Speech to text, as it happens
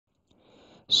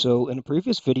So in a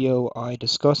previous video, I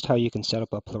discussed how you can set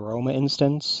up a Pleroma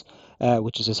instance,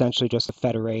 which is essentially just a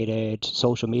federated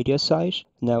social media site.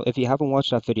 Now, if you haven't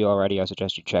watched that video already, I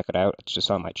suggest you check it out. It's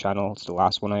just on my channel. It's the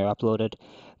last one I uploaded.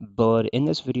 But in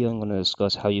this video, I'm going to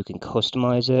discuss how you can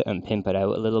customize it and pimp it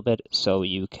out a little bit so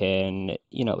you can,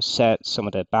 set some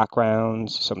of the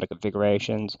backgrounds, some of the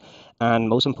configurations, and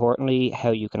most importantly,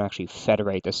 how you can actually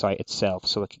federate the site itself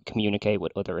so it can communicate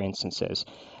with other instances.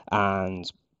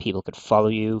 And people could follow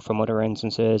you from other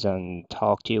instances and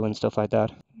talk to you and stuff like that.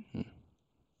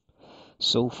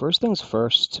 So first things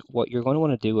first, what you're going to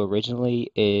want to do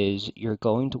originally is you're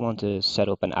going to want to set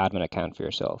up an admin account for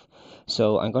yourself.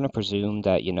 So I'm going to presume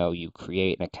that you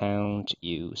create an account,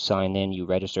 you sign in, you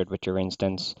registered with your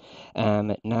instance.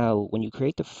 Now, when you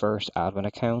create the first admin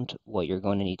account, what you're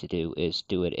going to need to do is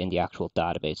do it in the actual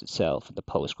database itself, the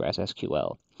Postgres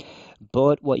SQL.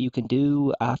 But what you can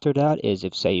do after that is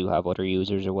if say you have other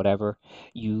users or whatever,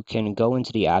 you can go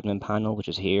into the admin panel, which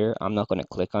is here. I'm not going to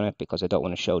click on it because I don't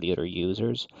want to show the other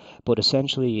users. But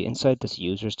essentially inside this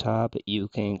users tab, you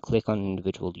can click on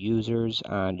individual users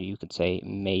and you can say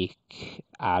make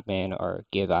admin or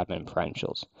give admin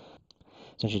credentials.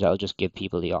 Essentially, that'll just give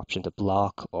people the option to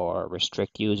block or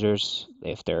restrict users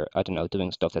if they're, I don't know,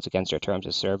 doing stuff that's against their terms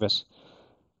of service.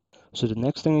 So the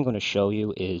next thing I'm going to show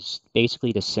you is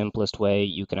basically the simplest way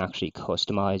you can actually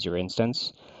customize your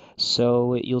instance.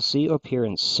 So you'll see up here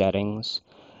in settings,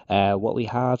 what we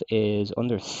have is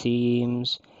under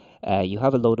themes, you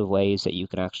have a load of ways that you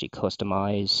can actually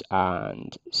customize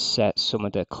and set some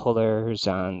of the colors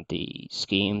and the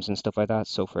schemes and stuff like that.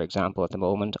 So for example, at the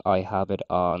moment, I have it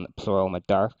on Pleroma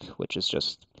Dark, which is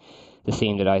just the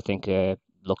theme that I think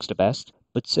looks the best.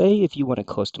 But say if you want to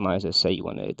customize it, say you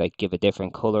want to like give a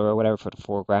different color or whatever for the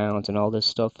foregrounds and all this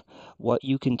stuff, what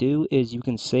you can do is you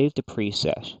can save the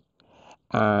preset.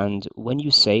 And when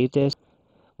you save this,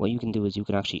 what you can do is you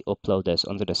can actually upload this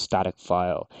under the static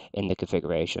file in the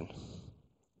configuration.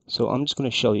 So I'm just going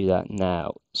to show you that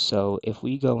now. So if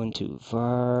we go into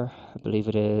var, I believe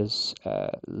it is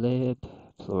lib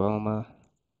pleroma.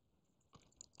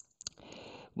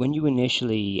 When you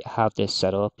initially have this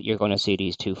set up, you're going to see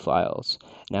these two files.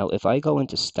 Now, if I go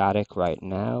into static right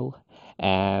now,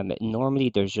 normally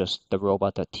there's just the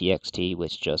robot.txt,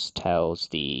 which just tells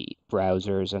the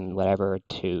browsers and whatever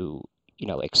to,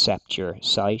 accept your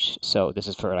site. So this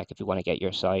is for like if you want to get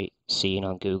your site seen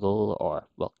on Google or,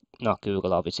 well, not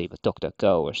Google obviously, but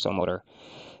DuckDuckGo or some other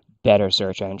better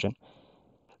search engine.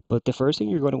 But the first thing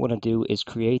you're going to want to do is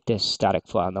create this static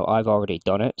file. Now I've already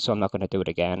done it, so I'm not going to do it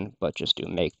again, but just do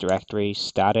make directory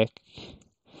static,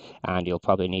 and you'll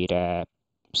probably need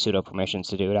sudo permissions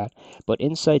to do that. But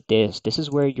inside this is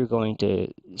where you're going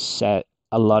to set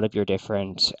a lot of your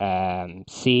different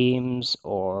themes,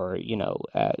 or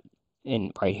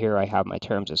in right here I have my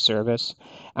terms of service,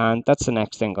 and that's the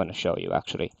next thing I'm going to show you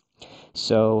actually.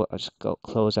 So I'll just go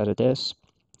close out of this.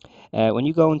 When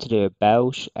you go into the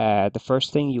about, the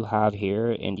first thing you have here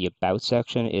in the about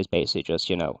section is basically just,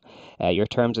 your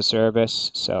terms of service.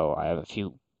 So I have a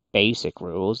few basic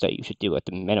rules that you should do at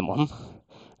the minimum,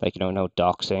 like, no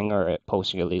doxing or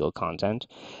posting illegal content.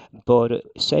 But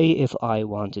say if I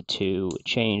wanted to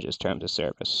change this terms of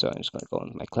service, so I'm just going to go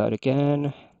into my cloud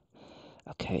again.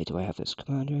 Okay, do I have this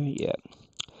command here? Yeah.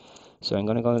 So I'm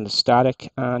going to go into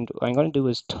static, and what I'm going to do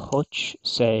is touch,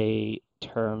 say,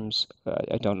 terms.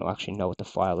 I don't actually know what the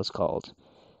file is called.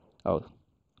 Oh, I'm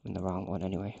in the wrong one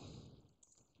anyway.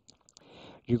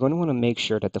 You're going to want to make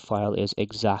sure that the file is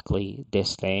exactly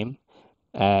this name.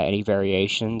 Any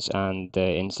variations, and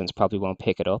the instance probably won't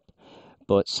pick it up.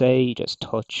 But say you just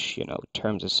touch,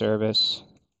 terms of service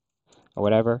or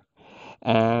whatever.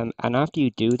 And after you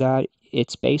do that,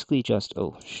 it's basically just,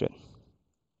 oh shit.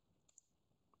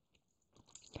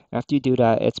 After you do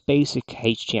that, it's basic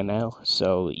HTML.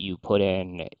 So you put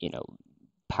in,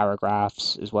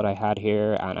 paragraphs is what I had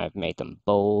here, and I've made them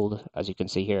bold, as you can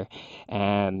see here.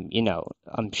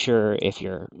 I'm sure if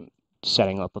you're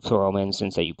setting up a Pleroma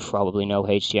instance that you probably know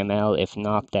HTML. If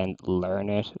not, then learn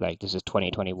it. Like, this is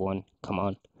 2021. Come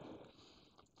on.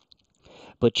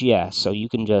 But yeah, so you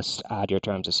can just add your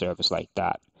terms of service like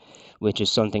that, which is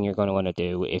something you're going to want to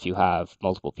do if you have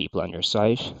multiple people on your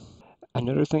site.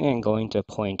 Another thing I'm going to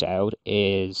point out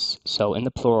is, so in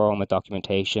the Pleroma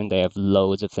documentation, they have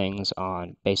loads of things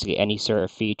on basically any sort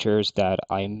of features that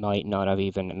I might not have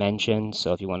even mentioned.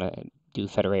 So if you want to do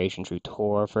federation through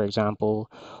Tor, for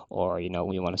example, or,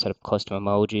 we want to set up custom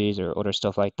emojis or other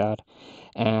stuff like that.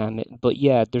 But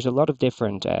yeah, there's a lot of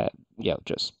different,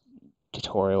 just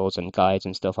tutorials and guides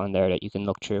and stuff on there that you can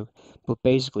look through. But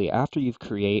basically, after you've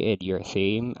created your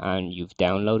theme and you've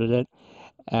downloaded it,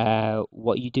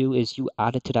 What you do is you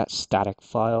add it to that static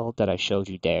file that I showed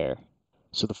you there.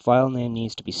 So the file name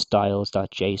needs to be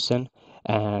styles.json.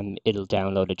 It'll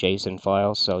download a JSON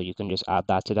file, so you can just add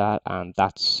that to that, and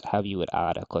that's how you would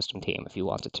add a custom theme if you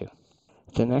wanted to.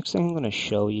 The next thing I'm going to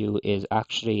show you is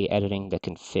actually editing the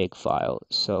config file.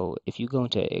 So if you go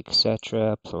into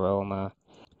etc. Pleroma,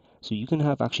 so you can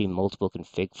have actually multiple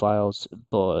config files,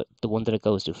 but the one that it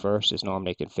goes to first is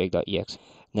normally config.exe.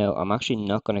 Now, I'm actually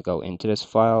not going to go into this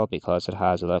file because it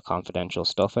has a lot of confidential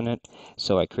stuff in it.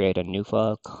 So I create a new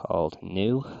file called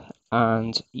new.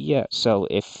 And yeah, so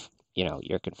if,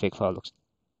 your config file looks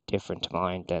different to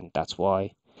mine, then that's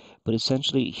why. But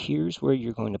essentially, here's where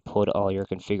you're going to put all your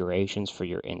configurations for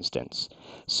your instance.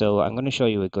 So I'm going to show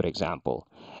you a good example.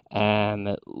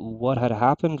 What had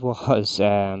happened was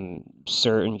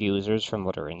certain users from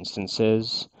other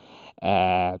instances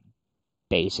uh,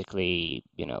 basically,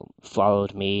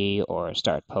 followed me or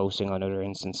started posting on other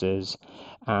instances.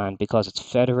 And because it's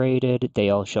federated, they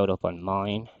all showed up on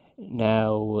mine.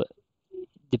 Now,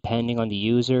 depending on the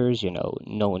users,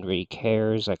 no one really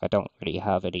cares. Like, I don't really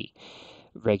have any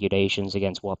regulations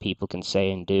against what people can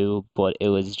say and do, but it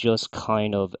was just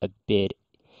kind of a bit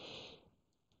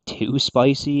too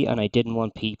spicy, and I didn't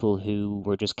want people who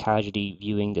were just casually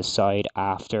viewing the site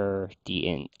after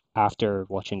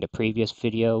watching the previous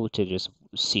video to just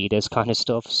see this kind of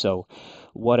stuff. So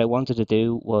what I wanted to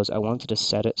do was I wanted to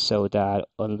set it so that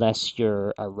unless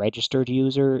you're a registered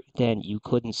user, then you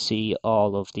couldn't see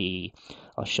all of the,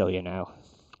 I'll show you now.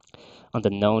 On the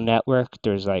known network,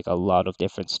 there's like a lot of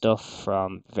different stuff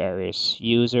from various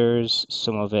users.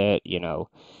 Some of it,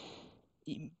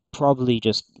 probably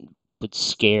just would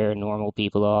scare normal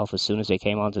people off as soon as they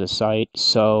came onto the site.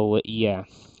 So yeah,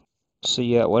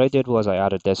 what I did was I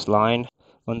added this line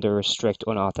under restrict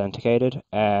unauthenticated.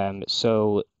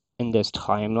 So in this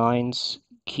timelines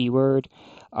keyword,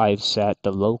 I've set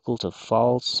the local to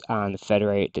false and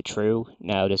federate to true.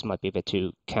 Now this might be a bit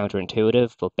too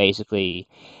counterintuitive, but basically,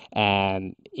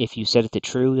 if you set it to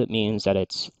true, that means that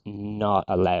it's not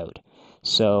allowed.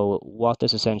 So what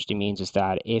this essentially means is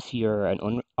that if you're an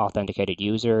unauthenticated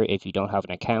user, if you don't have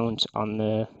an account on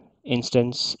the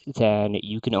instance, then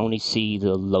you can only see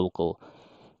the local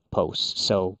posts,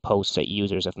 so posts that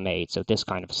users have made, so this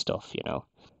kind of stuff.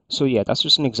 So yeah, that's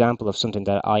just an example of something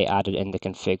that I added in the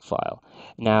config file.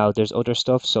 Now there's other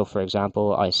stuff, so for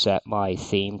example, I set my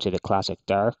theme to the classic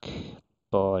dark,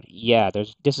 but yeah,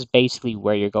 this is basically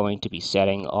where you're going to be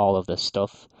setting all of the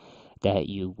stuff that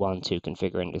you want to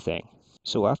configure in the thing.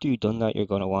 So after you've done that, you're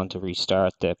going to want to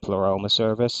restart the Pleroma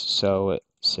service. So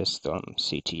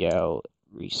systemctl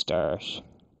restart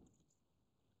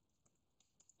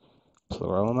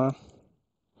Pleroma.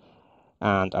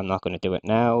 And I'm not going to do it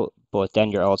now, but then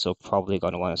you're also probably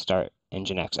going to want to start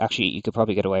Nginx. Actually, you could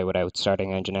probably get away without starting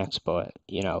Nginx, but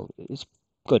it's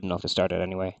good enough to start it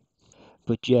anyway.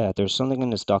 But yeah, there's something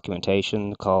in this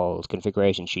documentation called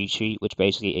configuration cheat sheet, which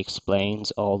basically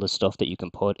explains all the stuff that you can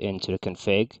put into the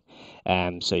config.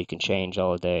 So you can change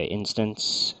all the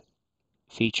instance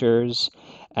features.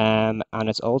 And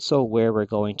it's also where we're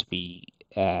going to be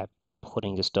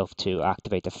putting the stuff to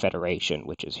activate the federation,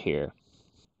 which is here.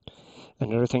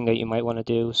 Another thing that you might want to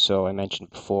do, so I mentioned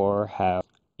before how,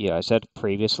 yeah, I said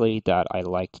previously that I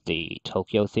liked the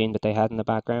Tokyo theme that they had in the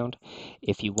background.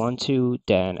 If you want to,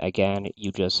 then again,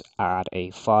 you just add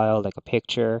a file, like a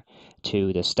picture,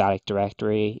 to the static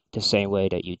directory, the same way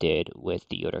that you did with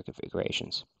the other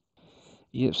configurations.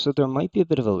 Yeah, so there might be a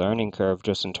bit of a learning curve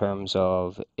just in terms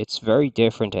of it's very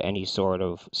different to any sort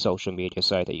of social media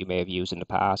site that you may have used in the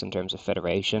past in terms of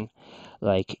federation.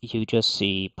 Like you just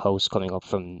see posts coming up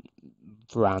from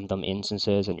random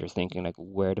instances and you're thinking like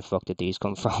where the fuck did these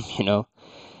come from,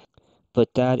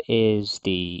 But but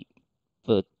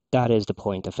that is the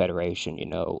point of federation,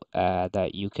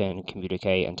 that you can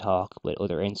communicate and talk with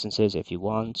other instances if you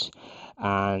want.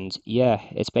 And yeah,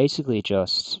 it's basically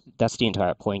just that's the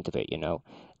entire point of it,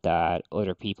 that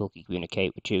other people can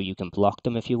communicate with you. You can block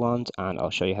them if you want, and I'll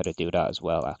show you how to do that as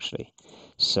well, actually.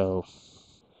 So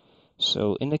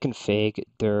so in the config,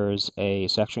 there's a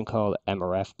section called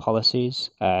MRF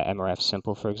policies, MRF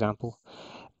simple, for example.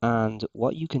 And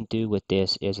what you can do with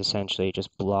this is essentially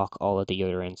just block all of the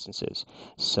other instances.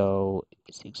 So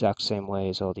it's the exact same way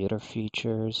as all the other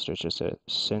features. There's just a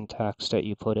syntax that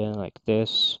you put in like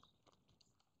this.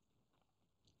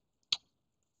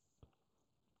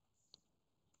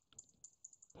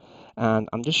 And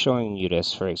I'm just showing you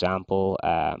this for example.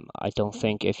 I don't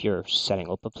think if you're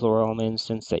setting up a Pleroma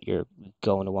instance that you're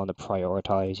going to want to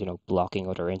prioritize, blocking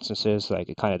other instances. Like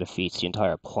it kind of defeats the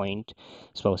entire point.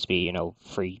 It's supposed to be,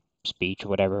 free speech or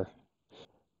whatever.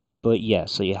 But yeah,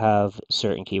 so you have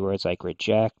certain keywords like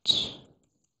reject,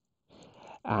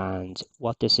 and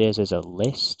what this is a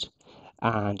list.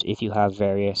 And if you have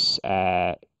various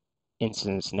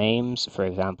instance names, for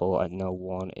example, I know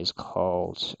one is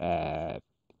called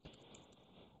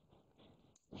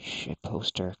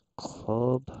Shitposter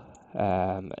Club.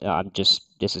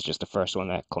 This is just the first one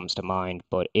that comes to mind,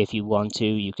 but if you want to,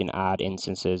 you can add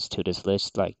instances to this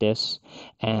list like this.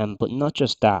 But not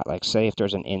just that, like say if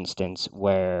there's an instance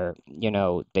where,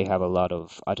 they have a lot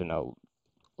of, I don't know,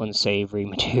 unsavory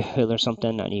material or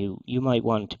something, and you might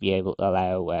want to be able to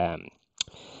allow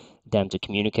them to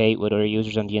communicate with other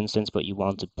users on the instance, but you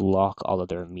want to block all of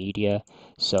their media.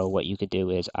 So what you could do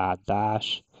is add that,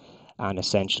 and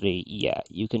essentially, yeah,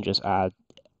 you can just add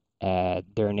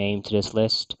their name to this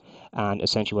list. And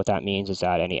essentially what that means is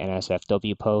that any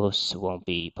NSFW posts won't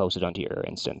be posted onto your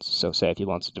instance. So say if you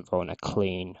wanted to run a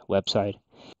clean website.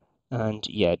 And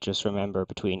yeah, just remember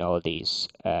between all of these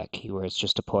keywords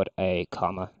just to put a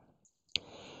comma.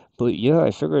 But yeah,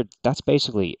 I figured that's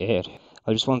basically it.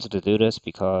 I just wanted to do this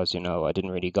because, I didn't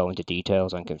really go into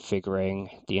details on configuring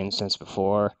the instance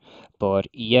before. But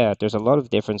yeah, there's a lot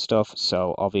of different stuff.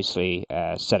 So obviously,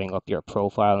 setting up your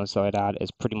profile and stuff like that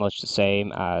is pretty much the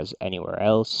same as anywhere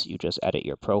else. You just edit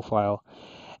your profile.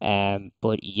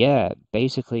 But yeah,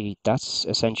 basically, that's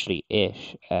essentially it.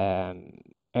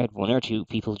 I had one or two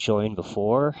people join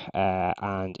before,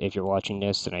 and if you're watching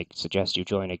this, then I suggest you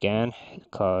join again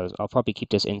because I'll probably keep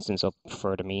this instance up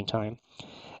for the meantime.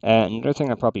 Another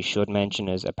thing I probably should mention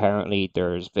is apparently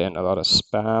there's been a lot of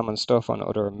spam and stuff on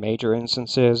other major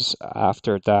instances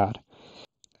after that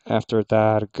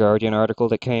Guardian article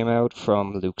that came out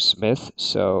from Luke Smith.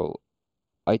 So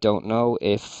I don't know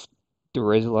if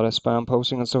there is a lot of spam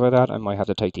posting and stuff like that. I might have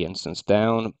to take the instance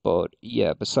down. But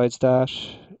yeah, besides that,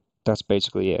 that's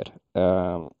basically it.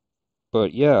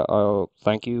 But yeah, I'll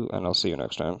thank you and I'll see you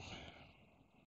next time.